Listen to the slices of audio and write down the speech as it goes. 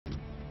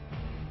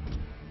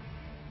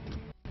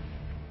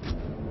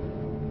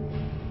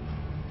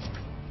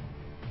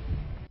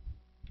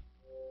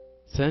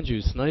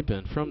Senju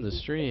sniping from the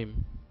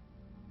stream.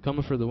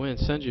 Coming for the win.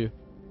 Senju.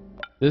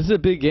 This is a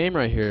big game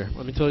right here.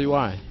 Let me tell you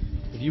why.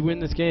 If you win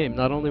this game,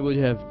 not only will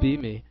you have beat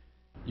me,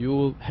 you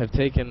will have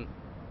taken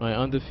my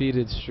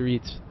undefeated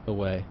streaks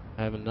away.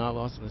 I have not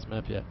lost in this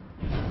map yet.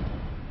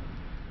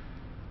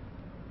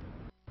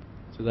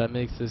 So that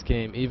makes this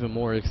game even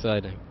more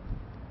exciting.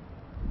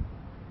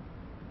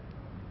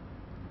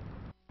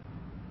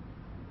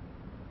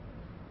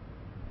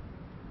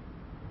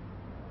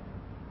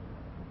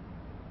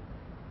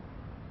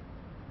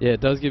 Yeah,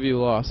 it does give you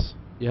a loss.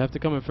 You have to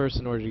come in first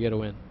in order to get a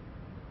win.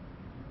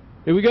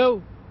 Here we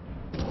go!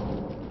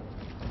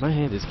 My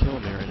hand is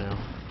killing me right now.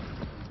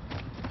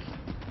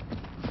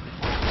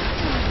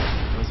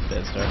 That's a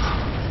bad start.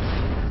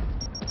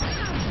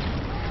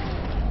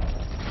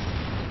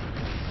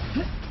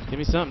 Give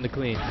me something to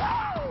clean.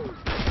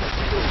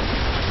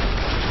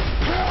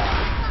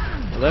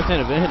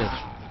 Left-hand advantage.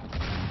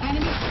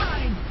 Enemy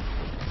spotted.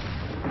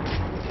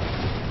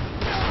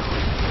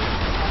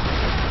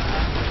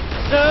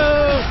 No!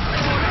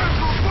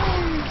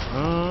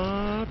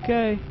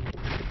 Okay.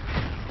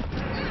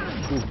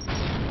 Ooh.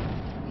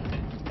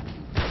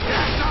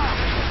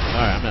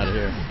 Alright, I'm out of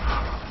here.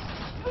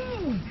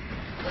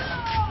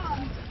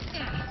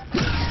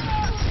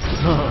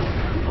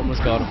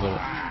 Almost got him with it.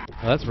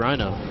 Oh, that's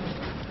Rhino.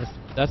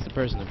 That's the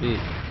person to beat.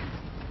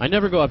 I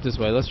never go up this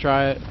way. Let's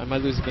try it. I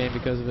might lose the game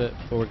because of it,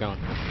 but we're going.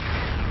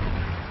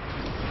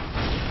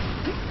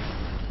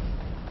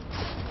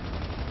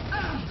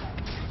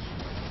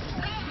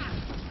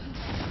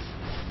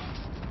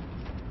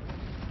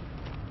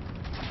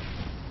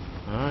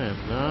 I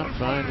am not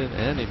finding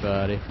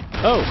anybody.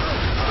 Oh!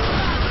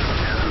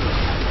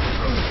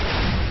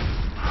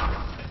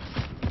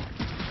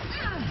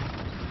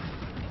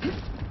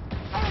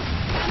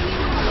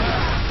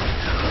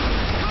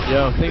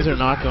 Yo, things are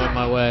not going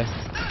my way.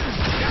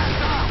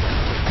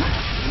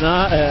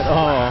 Not at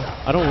all.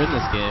 I don't win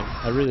this game.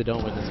 I really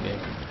don't win this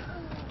game.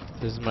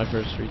 This is my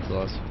first streak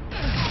loss.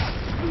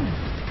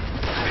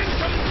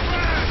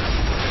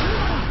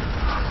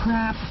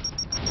 Crap.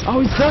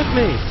 Oh, he stuck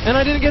me! And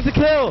I didn't get the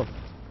kill!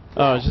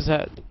 Oh, it's just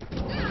had...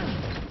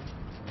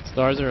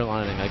 Stars are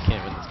aligning. I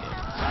can't win this game.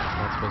 It's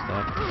not supposed to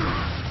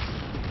happen.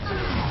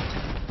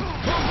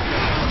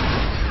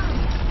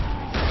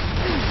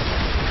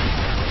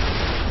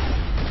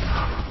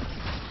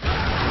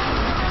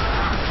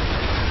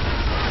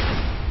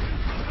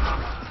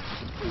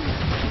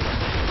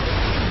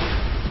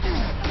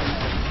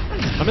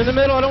 I'm in the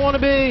middle, I don't want to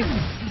be!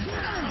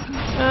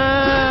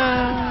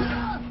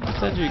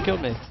 Senju, you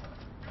killed me.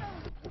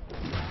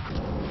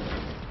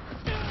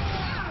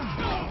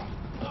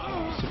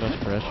 Too much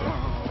pressure.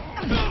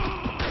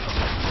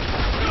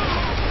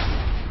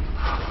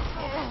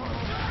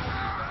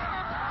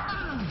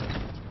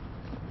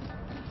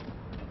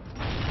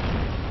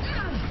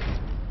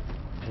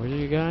 Where are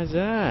you guys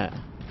at?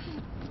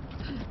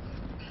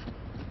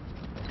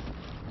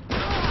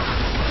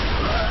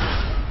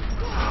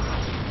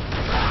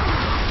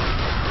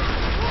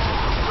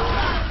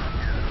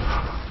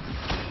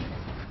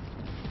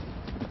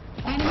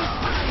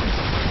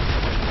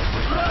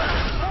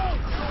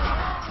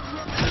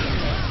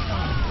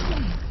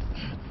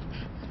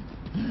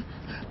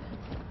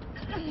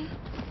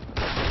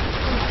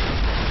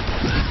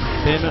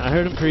 Damn it, I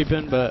heard him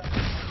creeping, but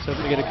just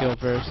hoping to get a kill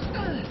first.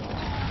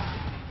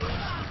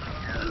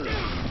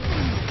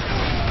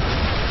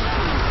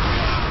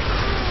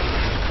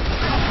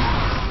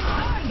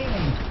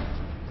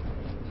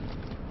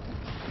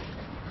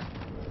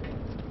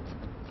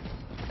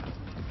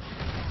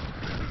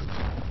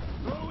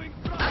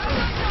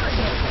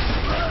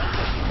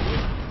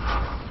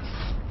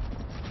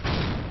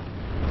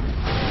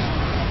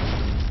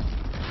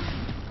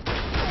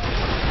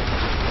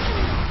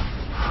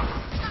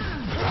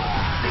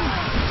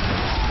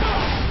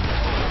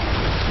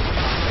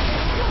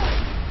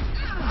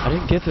 I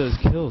didn't get those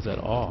kills at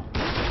all.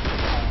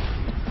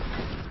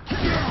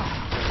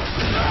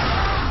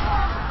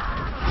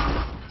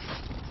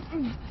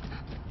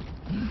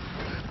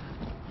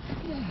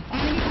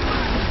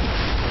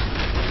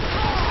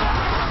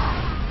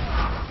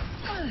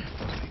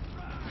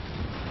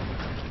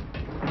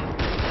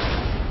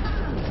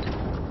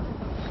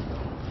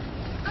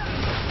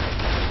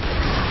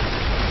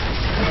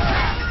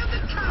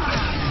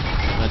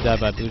 I died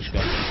by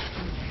Bushka.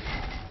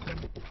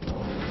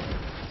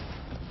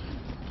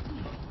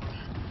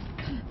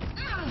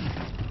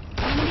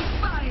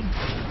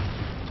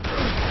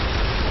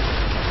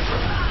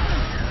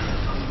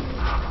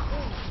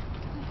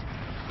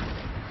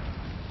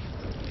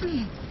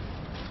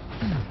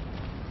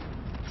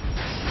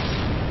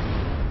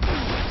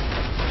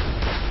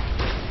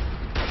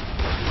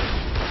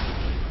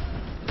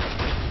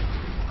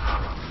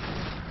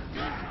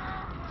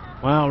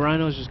 Wow,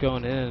 Rhino's just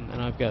going in,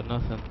 and I've got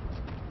nothing.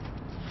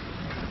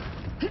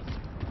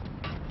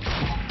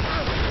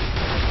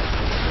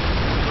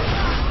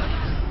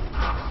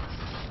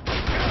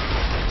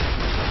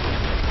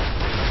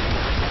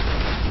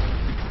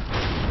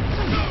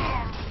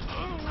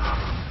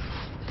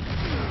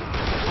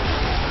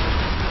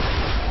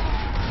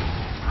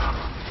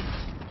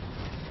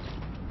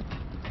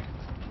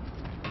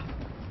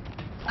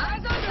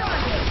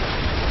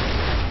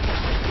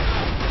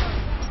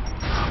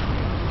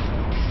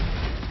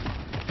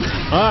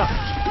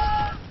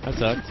 Ah! That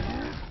sucked.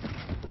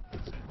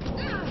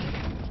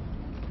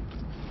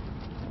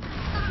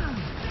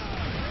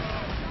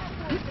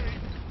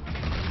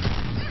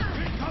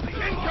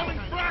 Incoming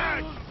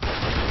frag!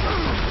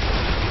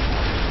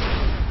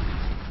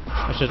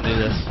 I shouldn't do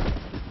this.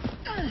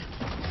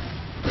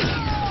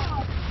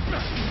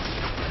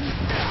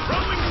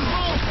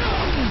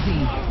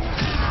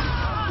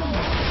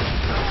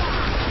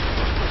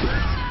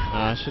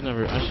 I should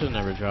have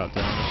never dropped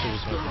down. I should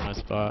just went for my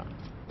spot.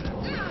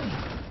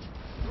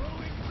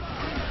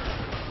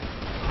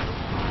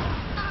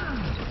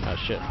 Oh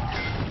shit.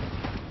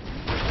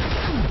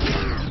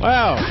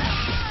 Wow!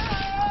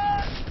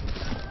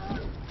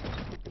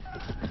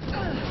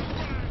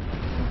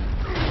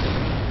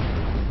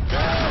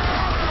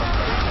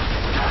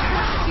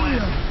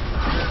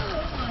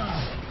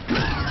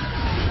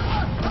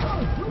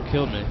 Who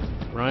killed me?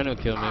 Rhino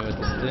killed me with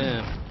the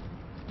stem.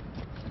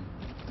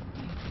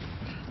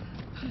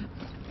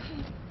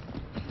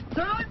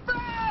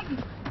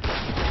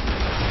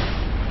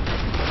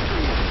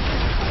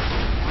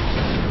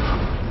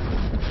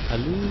 I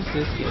lose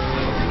this game.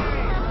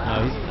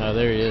 Oh,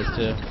 there he is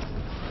too.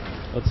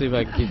 Let's see if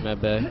I can keep him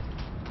at bay.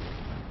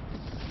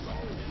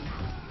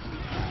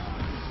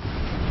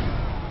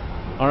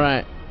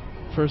 Alright,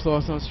 first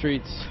loss on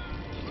streets.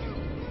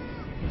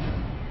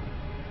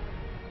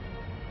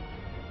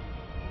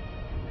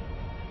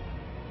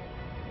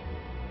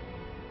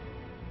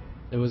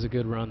 It was a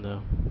good run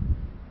though.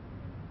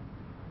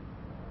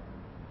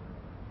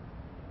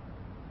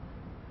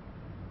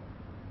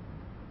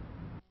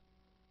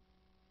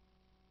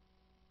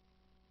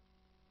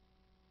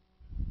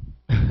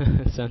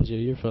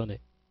 Sanju, you're funny.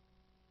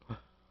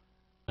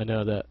 I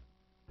know that.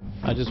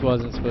 I just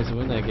wasn't supposed to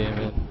win that game,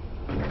 man.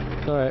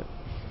 It's alright.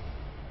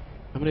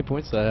 How many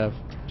points did I have?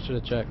 I should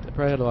have checked. I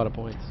probably had a lot of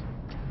points.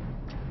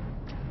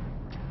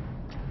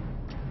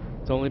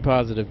 It's only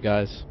positive,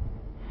 guys.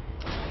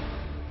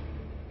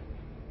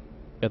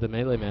 Got the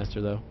Melee Master,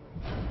 though.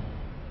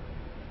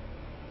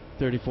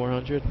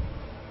 3,400.